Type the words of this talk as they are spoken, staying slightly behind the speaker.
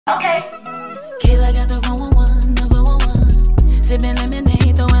Okay. Kayla got the 411, the 411. Sipping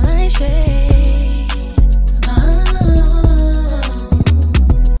lemonade, throwing like shade.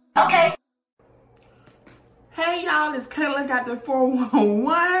 Okay. Hey y'all, it's Kayla got the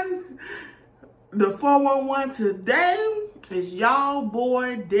 411. The 411 today is y'all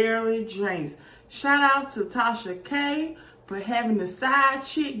boy Derrick James. Shout out to Tasha K for having the side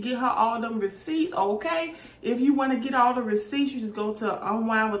chick get her all them receipts, okay? If you want to get all the receipts, you just go to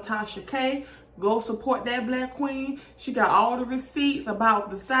Unwind with Tasha K. Go support that black queen. She got all the receipts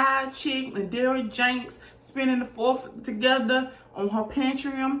about the side chick and Derrick James spending the 4th together on her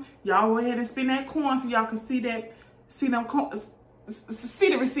Patreon. Y'all go ahead and spend that coin so y'all can see the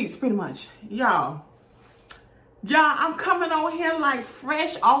receipts pretty much. Y'all, I'm coming on here like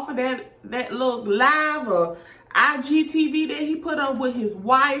fresh off of that little live or IGTV that he put up with his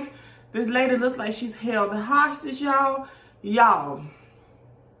wife. This lady looks like she's held hostage, y'all.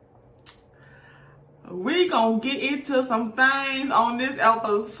 We gonna get into some things on this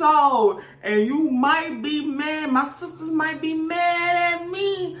episode, and you might be mad, my sisters might be mad at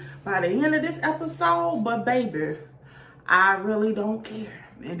me by the end of this episode, but baby, I really don't care,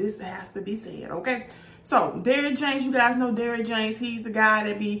 and this has to be said, okay? So, Derrick James, you guys know Derrick James, he's the guy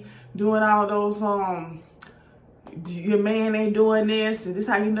that be doing all those, your man ain't doing this, and this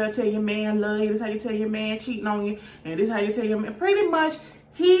how you know tell your man love you, this how you tell your man cheating on you, and this how you tell your man, pretty much,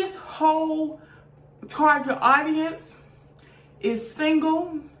 his whole target audience is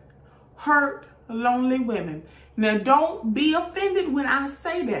single, hurt, lonely women. Now, don't be offended when I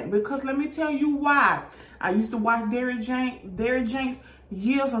say that, because let me tell you why. I used to watch Derrick James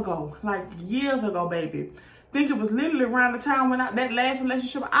years ago, baby. I think it was literally around the time when that last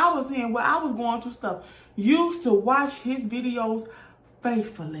relationship I was in, where I was going through stuff. Used to watch his videos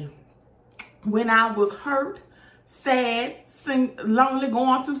faithfully. When I was hurt, sad, lonely,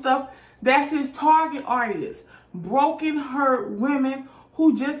 going through stuff, that's his target audience. Broken, hurt women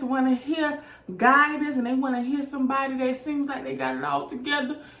who just want to hear guidance, and they want to hear somebody that seems like they got it all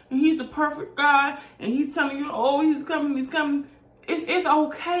together, and he's the perfect guy, and he's telling you, oh, he's coming. It's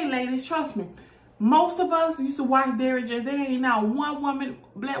okay, ladies, trust me. Most of us used to watch Derrick James. There ain't not one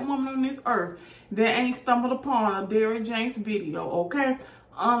black woman on this earth that ain't stumbled upon a Derrick James video, okay?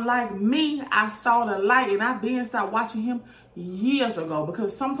 Unlike me, I saw the light, and I been stopped watching him years ago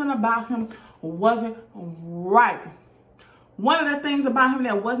because something about him wasn't right. One of the things about him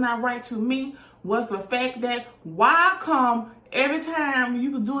that was not right to me was the fact that why come every time you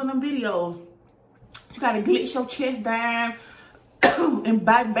was doing them videos, you gotta glitch your chest down and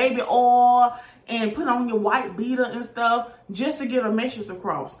buy baby oil and put on your white beater and stuff just to get a message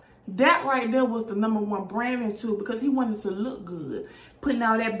across. That right there was the #1 branding tool, because he wanted to look good. Putting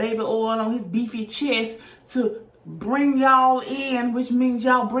all that baby oil on his beefy chest to bring y'all in, which means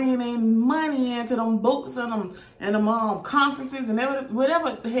y'all bringing in money into them books and them conferences and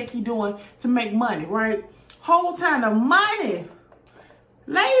whatever the heck he doing to make money, right? Whole time the money.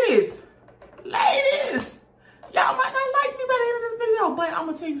 Ladies, y'all might not like me by the end of this video, but I'm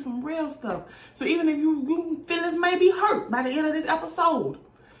gonna tell you some real stuff. So even if you feelings may be hurt by the end of this episode,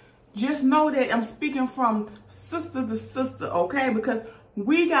 just know that I'm speaking from sister to sister, okay? Because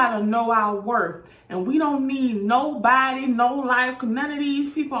we gotta know our worth, and we don't need nobody, no life, none of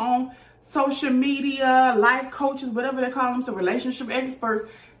these people on social media, life coaches, whatever they call themselves, relationship experts,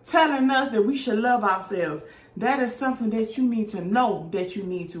 telling us that we should love ourselves. That is something that you need to know that you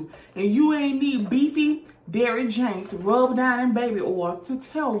need to. And you ain't need beefy Derrick James rub down in baby oil to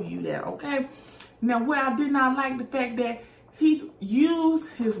tell you that, okay? Now, what I did not like, the fact that he used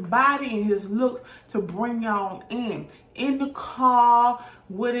his body and his look to bring y'all in the car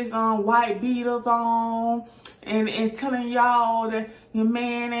with his white beaters on, and telling y'all that your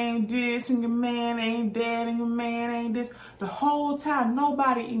man ain't this and your man ain't that and your man ain't this. The whole time,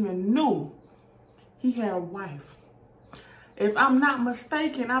 nobody even knew he had a wife. If I'm not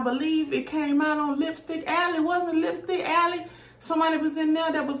mistaken, I believe it came out on Lipstick Alley. Wasn't it Lipstick Alley? Somebody was in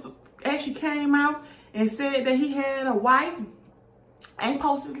there that was actually came out and said that he had a wife. Ain't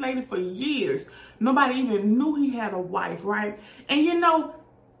posted this lady for years. Nobody even knew he had a wife, right? And you know,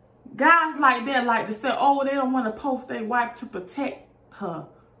 guys like that like to say, oh, they don't want to post their wife to protect her.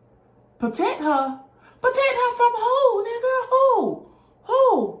 Protect her? Protect her from who, nigga?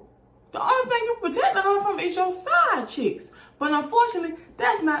 Who? The only thing you protecting her from is your side chicks. But unfortunately,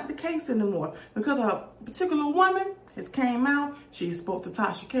 that's not the case anymore, because a particular woman has came out. She spoke to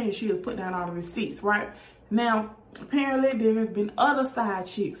Tasha K, and she has put down all the receipts, right? Now, apparently, there has been other side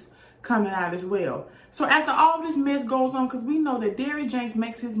chicks coming out as well. So after all this mess goes on, because we know that Derrick James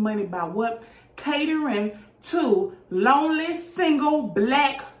makes his money by what? Catering to lonely, single,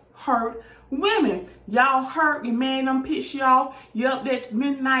 black hurt women. Y'all hurt, your man done piss you off. You up at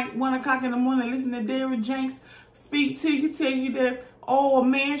midnight, 1 o'clock in the morning, listen to Derrick Jenks speak to you, tell you that, oh, a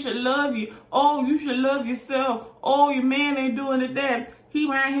man should love you. Oh, you should love yourself. Oh, your man ain't doing it that. He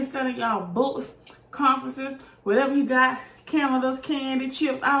around here selling y'all books, conferences, whatever he got, calendars, candy,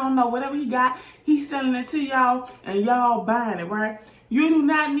 chips, I don't know, whatever he got, he's selling it to y'all and y'all buying it, right? You do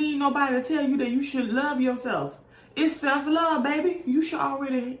not need nobody to tell you that you should love yourself. It's self-love, baby. You should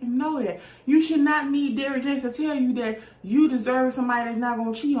already know that. You should not need Derrick Jenks to tell you that you deserve somebody that's not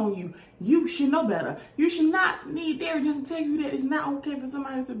going to cheat on you. You should know better. You should not need Derrick Jenks to tell you that it's not okay for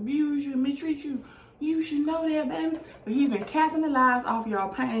somebody to abuse you and mistreat you. You should know that, baby. But he's been capitalizing off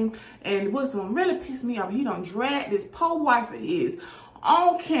y'all pain. And what's going to really piss me off, he done dragged this poor wife of his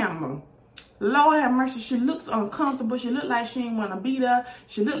on camera. Lord have mercy, she looks uncomfortable. She look like she ain't want to beat her.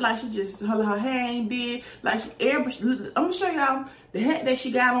 She look like she just, her hair ain't did. Like, I'm going to show y'all the hat that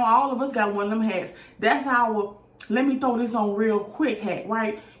she got on. All of us got one of them hats. That's our, let me throw this on real quick hat,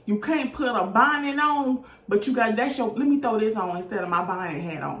 right? You can't put a bonnet on, but you got, that's your, let me throw this on instead of my bonnet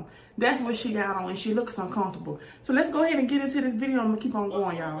hat on. That's what she got on, and she looks uncomfortable. So let's go ahead and get into this video. I'm going to keep on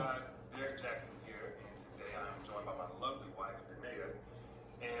going, y'all. Derrick Jackson here, and today I'm joined by my lovely wife, Danae.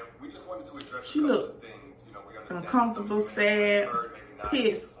 And we just wanted to address a couple of things. You know, we understand uncomfortable, sad,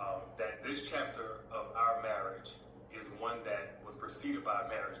 pissed. That this chapter of our marriage is one that was preceded by a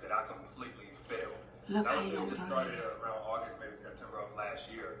marriage that I completely failed. That was just started around August, maybe September of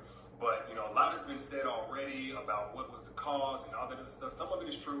last year. But, you know, a lot has been said already about what was the cause and all that other stuff. Some of it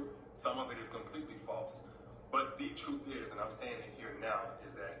is true. Some of it is completely false. But the truth is, and I'm saying it here now,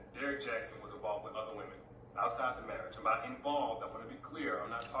 is that Derrick Jackson was involved with other women outside the marriage. And by involved, I want to be clear.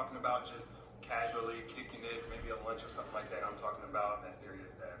 I'm not talking about just casually kicking it, maybe a lunch or something like that. I'm talking about as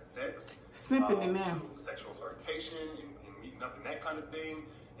serious as sex, to sexual flirtation and meeting up and that kind of thing.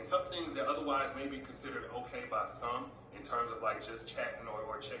 And some things that otherwise may be considered okay by some in terms of like just chatting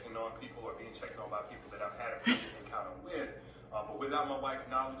or checking on people or being checked on by people that I've had a previous encounter with. But without my wife's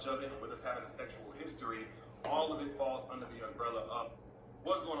knowledge of it and with us having a sexual history, all of it falls under the umbrella of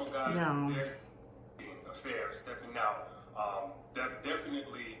what's going on, guys. There being affair, stepping out.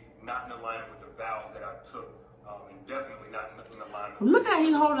 Definitely not in alignment with the vows that I took. And definitely not in alignment with look how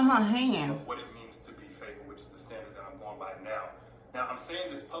he holding her hand. What it means to be faithful, which is the standard that I'm going by now. Now, I'm saying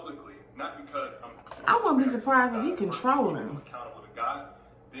this publicly, not because I wouldn't be surprised if he controlling. I'm accountable to God,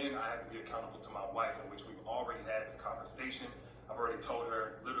 then I have to be accountable to my wife, in which we've already had this conversation. I've already told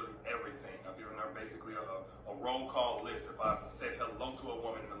her literally everything. I've given her basically a roll call list. If I've said hello to a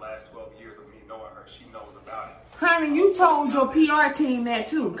woman in the last 12 years of me knowing her, she knows about it. Honey, you told your PR team that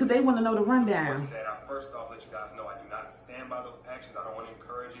too, because they want to know the rundown. That I first off let you guys know I do not stand by those actions. I don't want to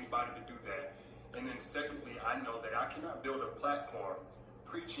encourage anybody to do that. And then secondly, I know that I cannot build a platform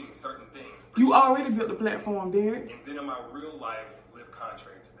preaching certain things. You already built the platform, Derrick. And then in my real life, live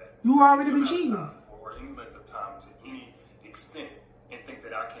contrary to that. You already been cheating. Or any length of time to any extent and think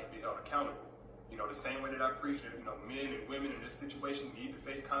that I can't be held accountable. You know, the same way that I preach that, you know, men and women in this situation need to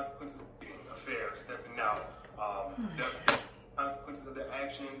face consequences of being affair, stepping out, consequences of their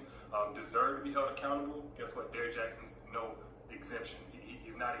actions, deserve to be held accountable. Guess what? Derrick Jackson's no exemption.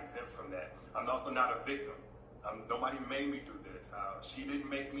 He's not exempt from that. I'm also not a victim. Nobody made me do this. She didn't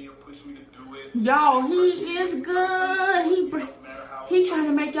make me or push me to do it. Y'all, he is good. He trying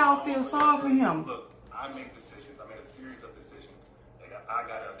to make y'all feel sorry for him. Look, I make decisions. I made a series of decisions that I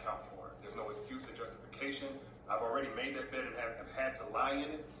got to account for. There's no excuse or justification. I've already made that bed and have had to lie in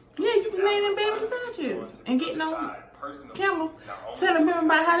it. Yeah, you was laying in bed beside you and getting on camera, telling them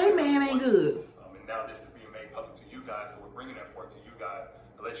about how their man ain't good. And now this is being made public to you guys, so we're bringing that forth to you guys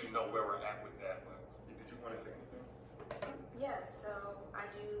to let you know where we're at with that. But did you want to say anything? Yes, so I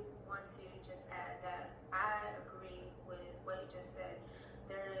do want to just add that I agree with what you just said.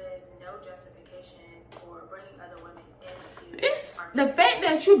 There is no justification for bringing other women into it's the fact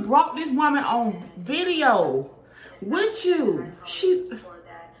that you brought this woman on video with you.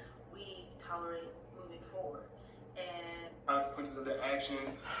 That we tolerate moving forward. And consequences of their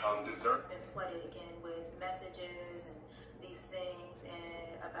actions deserve. Been flooded again with messages and these things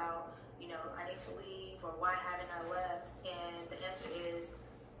and about, you know, I need to leave or why haven't I left? And the answer is,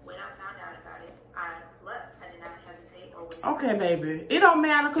 when I found out about it, I left. I did not hesitate or waste. Okay, baby. It don't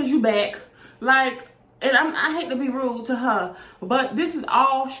matter because you back. Like, and I hate to be rude to her, but this is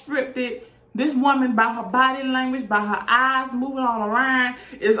all scripted. This woman, by her body language, by her eyes moving all around,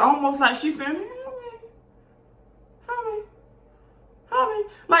 is almost like she's saying, help me.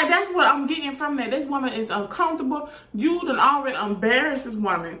 Like, that's what I'm getting from that. This woman is uncomfortable. You done already embarrassed this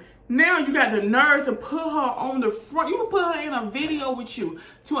woman. Now you got the nerve to put her on the front. You can put her in a video with you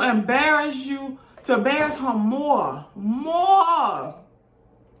to embarrass you, to embarrass her more.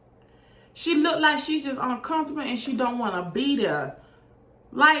 She look like she's just uncomfortable and she don't want to be there.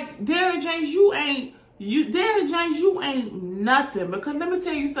 Like, Derrick James, you ain't nothing. Because let me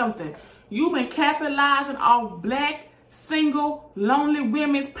tell you something. You've been capitalizing off black, single, lonely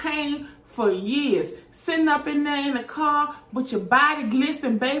women's pain for years. Sitting up in there in the car with your body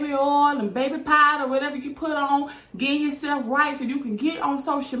glistening baby oil and baby powder, whatever you put on, getting yourself right so you can get on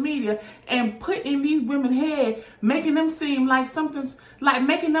social media and put in these women's head, making them seem like something's like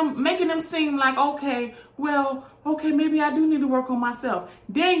making them seem like, okay, maybe I do need to work on myself.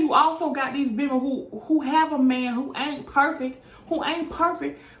 Then you also got these women who have a man who ain't perfect,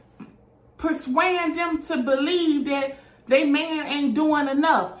 persuading them to believe that they man ain't doing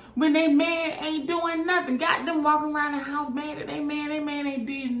enough. When they man ain't doing nothing, got them walking around the house mad at they man ain't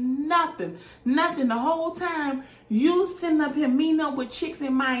did nothing. The whole time you sitting up here meeting up with chicks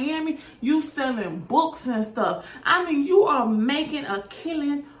in Miami, you selling books and stuff. I mean, you are making a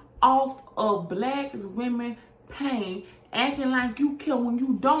killing off of black women pain, acting like you care when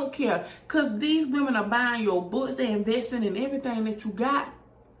you don't care. Because these women are buying your books, they're investing in everything that you got.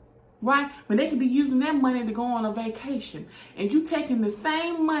 Right? When they could be using that money to go on a vacation. And you taking the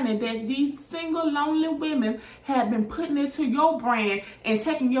same money that these single, lonely women have been putting into your brand and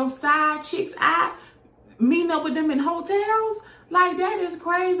taking your side chicks out, meeting up with them in hotels. Like, that is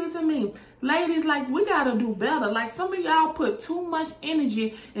crazy to me. Ladies, like, we got to do better. Like, some of y'all put too much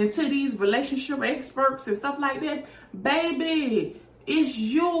energy into these relationship experts and stuff like that. Baby, it's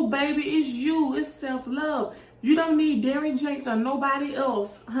you, baby. It's you. It's self-love. You don't need Derrick James or nobody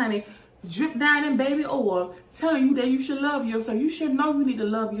else, honey, drip down in baby oil telling you that you should love yourself. You should know you need to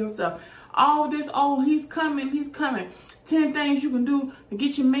love yourself. All this, he's coming. 10 things you can do to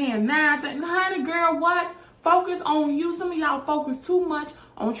get your man. 9 things. Honey, girl, what? Focus on you. Some of y'all focus too much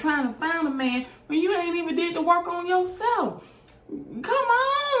on trying to find a man when you ain't even did the work on yourself. Come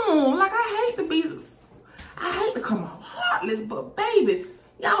on. Like, I hate to come off heartless, but baby,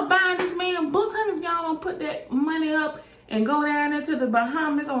 y'all buying this man books, honey, if y'all don't put that money up and go down into the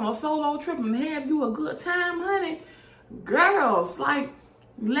Bahamas on a solo trip and have you a good time, honey. Girls, like,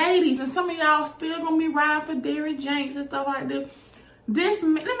 ladies, and some of y'all still gonna be riding for Derrick James and stuff like this. Let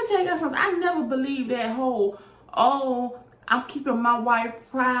me tell you something. I never believed that whole, I'm keeping my wife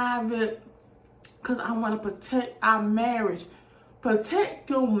private because I want to protect our marriage. Protect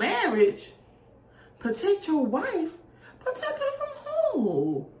your marriage. Protect your wife. Protect her from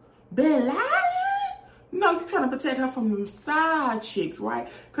who? Been lying? No, you're trying to protect her from them side chicks, right?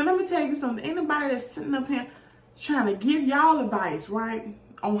 Because let me tell you something. Anybody that's sitting up here trying to give y'all advice, right,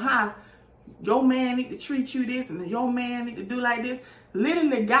 on how your man need to treat you this and your man need to do like this,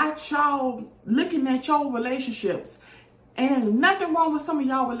 literally got y'all looking at your relationships. And ain't nothing wrong with some of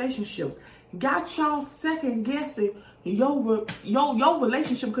y'all relationships. Got y'all second guessing your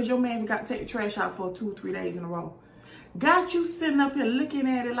relationship because your man got to take the trash out for 2 or 3 days in a row. Got you sitting up here looking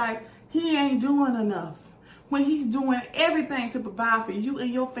at it like he ain't doing enough when he's doing everything to provide for you and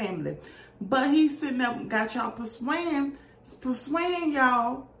your family. But he's sitting up, got y'all persuading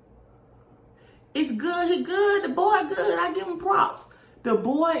y'all. It's good, he good, the boy good, I give him props. The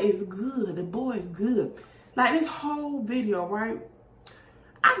boy is good. Like, this whole video, right?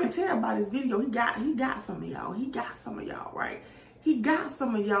 I can tell by this video, he got some of y'all. He got some of y'all, right? He got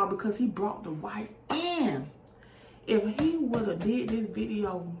some of y'all because he brought the wife in. If he would have did this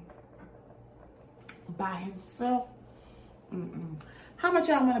video by himself, how much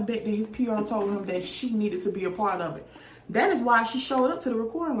y'all want to bet that his PR told him that she needed to be a part of it? That is why she showed up to the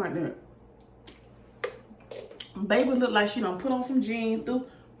recording like that. Baby looked like she done put on some jeans,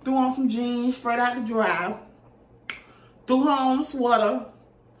 threw on some jeans straight out the drive, threw her on a sweater.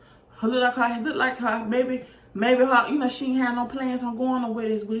 Looked like her, maybe her, she ain't had no plans on going nowhere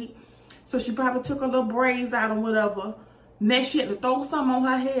this week. So she probably took her little braids out or whatever. Next, she had to throw something on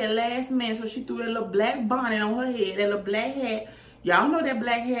her head last minute, so she threw that little black bonnet on her head, that little black hat. Y'all know that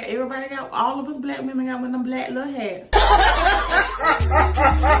black hat. Everybody got, all of us black women got one of them black little hats.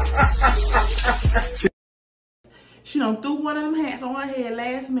 She done threw one of them hats on her head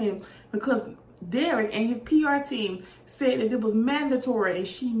last minute because Derrick and his PR team said that it was mandatory and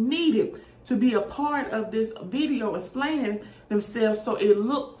she needed to be a part of this video explaining themselves so it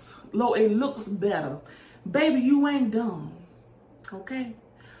looks better. Baby, you ain't dumb, okay?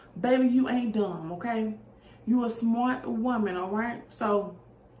 Baby, you ain't dumb, okay? You a smart woman, all right? So,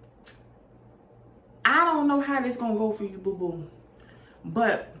 I don't know how this gonna go for you, boo-boo.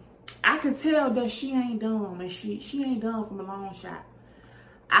 But I can tell that she ain't dumb, and she ain't dumb from a long shot.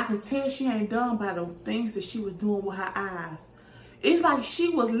 I can tell she ain't done by the things that she was doing with her eyes. It's like she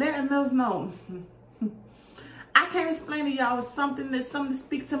was letting us know. I can't explain to y'all. It's something that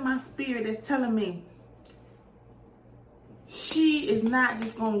speaks to my spirit that's telling me she is not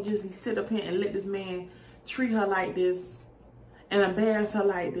just going to just sit up here and let this man treat her like this and embarrass her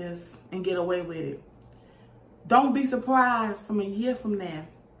like this and get away with it. Don't be surprised from a year from now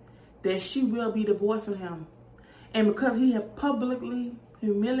that she will be divorcing him. And because he had publicly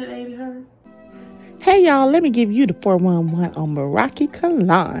humiliated her. Hey y'all, let me give you the 411 on Meraki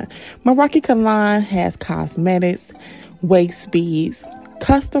Cologne. Meraki Cologne has cosmetics, waist beads,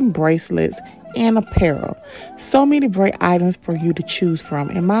 custom bracelets, and apparel. So many great items for you to choose from.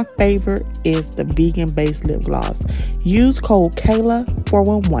 And my favorite is the vegan-based lip gloss. Use code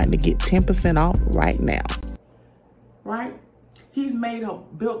Kayla411 to get 10% off right now. Right? He's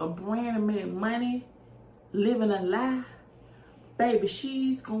built a brand and made money, living a lie. Baby,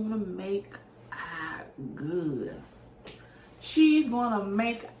 she's gonna make out good. She's gonna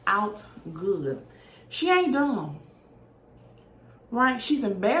make out good. She ain't dumb. Right? She's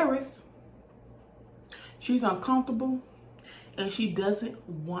embarrassed. She's uncomfortable. And she doesn't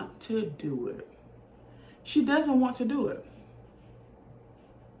want to do it. She doesn't want to do it.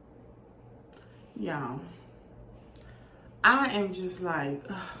 Y'all. I am just like,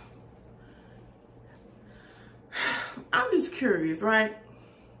 I'm just curious, right?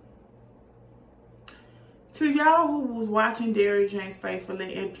 To y'all who was watching Derrick James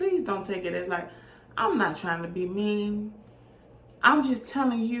faithfully, and please don't take it as like, I'm not trying to be mean. I'm just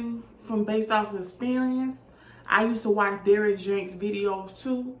telling you from based off of experience. I used to watch Derrick James videos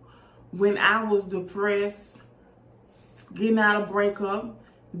too when I was depressed, getting out of breakup,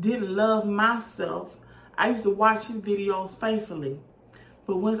 didn't love myself. I used to watch his videos faithfully.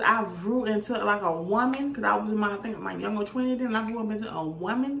 But once I grew into like a woman, because I was in my younger 20s, then I grew up into a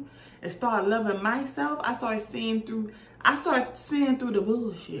woman and started loving myself, I started seeing through the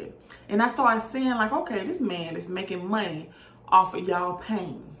bullshit. And I started seeing like, okay, this man is making money off of y'all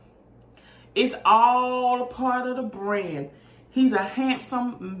pain. It's all a part of the brand. He's a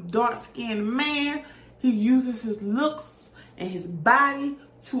handsome, dark-skinned man. He uses his looks and his body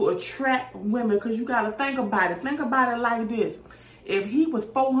to attract women. Because you got to think about it. Think about it like this. If he was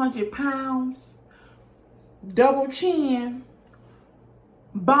 400 pounds, double chin,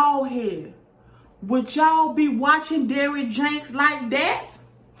 bald head, would y'all be watching Derrick James like that?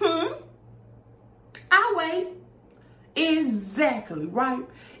 I wait. Exactly, right?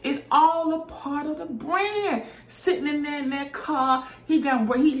 It's all a part of the brand. Sitting in there in that car, he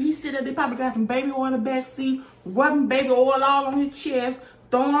sit there, they probably got some baby oil in the back seat, rubbing baby oil all on his chest,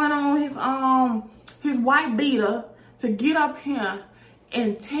 throwing on his white beater to get up here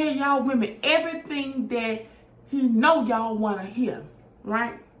and tell y'all women everything that he know y'all want to hear,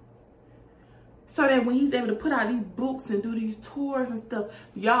 right? So that when he's able to put out these books and do these tours and stuff,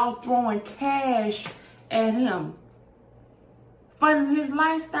 y'all throwing cash at him. Funding his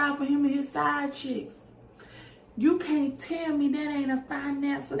lifestyle for him and his side chicks. You can't tell me that ain't a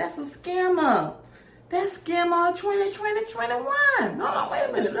financer. That's a scammer. That's scammer 2021. Hold on, wait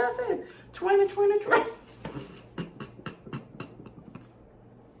a minute. What I said? 2023.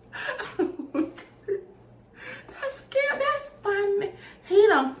 That's fun. He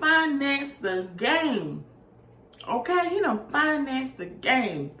done financed the game. Okay? He done financed the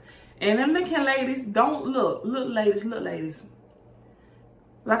game. And them looking ladies, don't look. Look, ladies.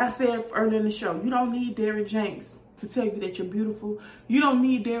 Like I said earlier in the show, you don't need Derrick James to tell you that you're beautiful. You don't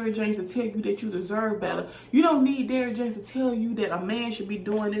need Derrick James to tell you that you deserve better. You don't need Derrick James to tell you that a man should be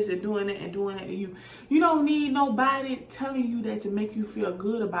doing this and doing that and doing that to you. You don't need nobody telling you that to make you feel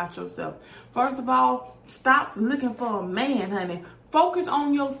good about yourself. First of all, stop looking for a man, honey. Focus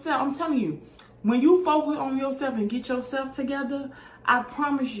on yourself. I'm telling you, when you focus on yourself and get yourself together, I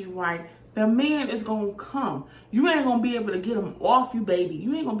promise you, right, the man is going to come. You ain't going to be able to get him off you, baby.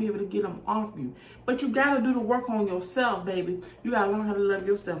 You ain't going to be able to get him off you. But you got to do the work on yourself, baby. You got to learn how to love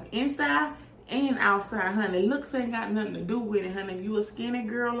yourself inside and outside, honey. Looks ain't got nothing to do with it, honey. If you a skinny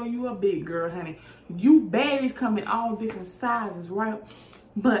girl or you a big girl, honey. You baddies come in all different sizes, right?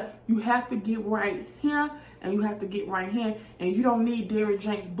 But you have to get right here and you have to get right here. And you don't need Derrick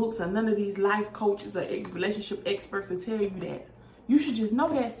James books or none of these life coaches or relationship experts to tell you that. You should just know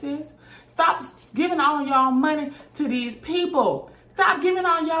that, sis. Stop giving all y'all money to these people. Stop giving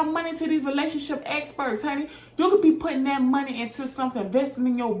all y'all money to these relationship experts, honey. You could be putting that money into something, investing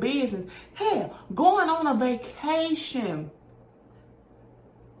in your business. Hell, going on a vacation.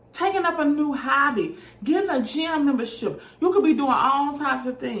 Taking up a new hobby. Getting a gym membership. You could be doing all types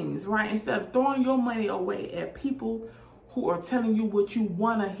of things, right? Instead of throwing your money away at people who are telling you what you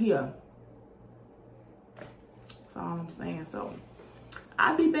want to hear. That's all I'm saying. So,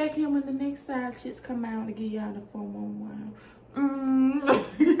 I'll be back here when the next side chicks come out to give y'all the 411.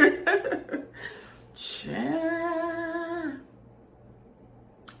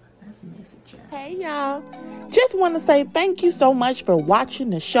 That's a message. Hey y'all, just want to say thank you so much for watching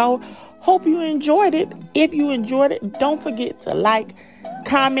the show. Hope you enjoyed it. If you enjoyed it, don't forget to like,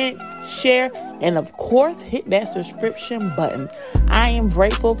 comment, share, and of course hit that subscription button. I am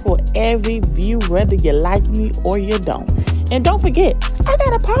grateful for every view, whether you like me or you don't. And don't forget, I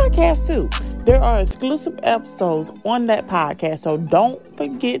got a podcast too. There are exclusive episodes on that podcast, so don't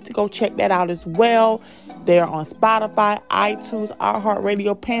forget to go check that out as well. They're on Spotify, iTunes,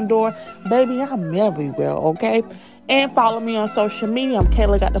 iHeartRadio, Pandora. Baby, I'm everywhere, okay? And follow me on social media. I'm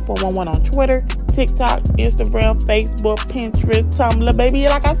Kayla Got the 411 on Twitter, TikTok, Instagram, Facebook, Pinterest, Tumblr. Baby,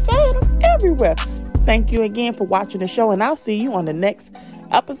 like I said, I'm everywhere. Thank you again for watching the show, and I'll see you on the next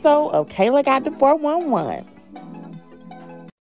episode of Kayla Got the 411.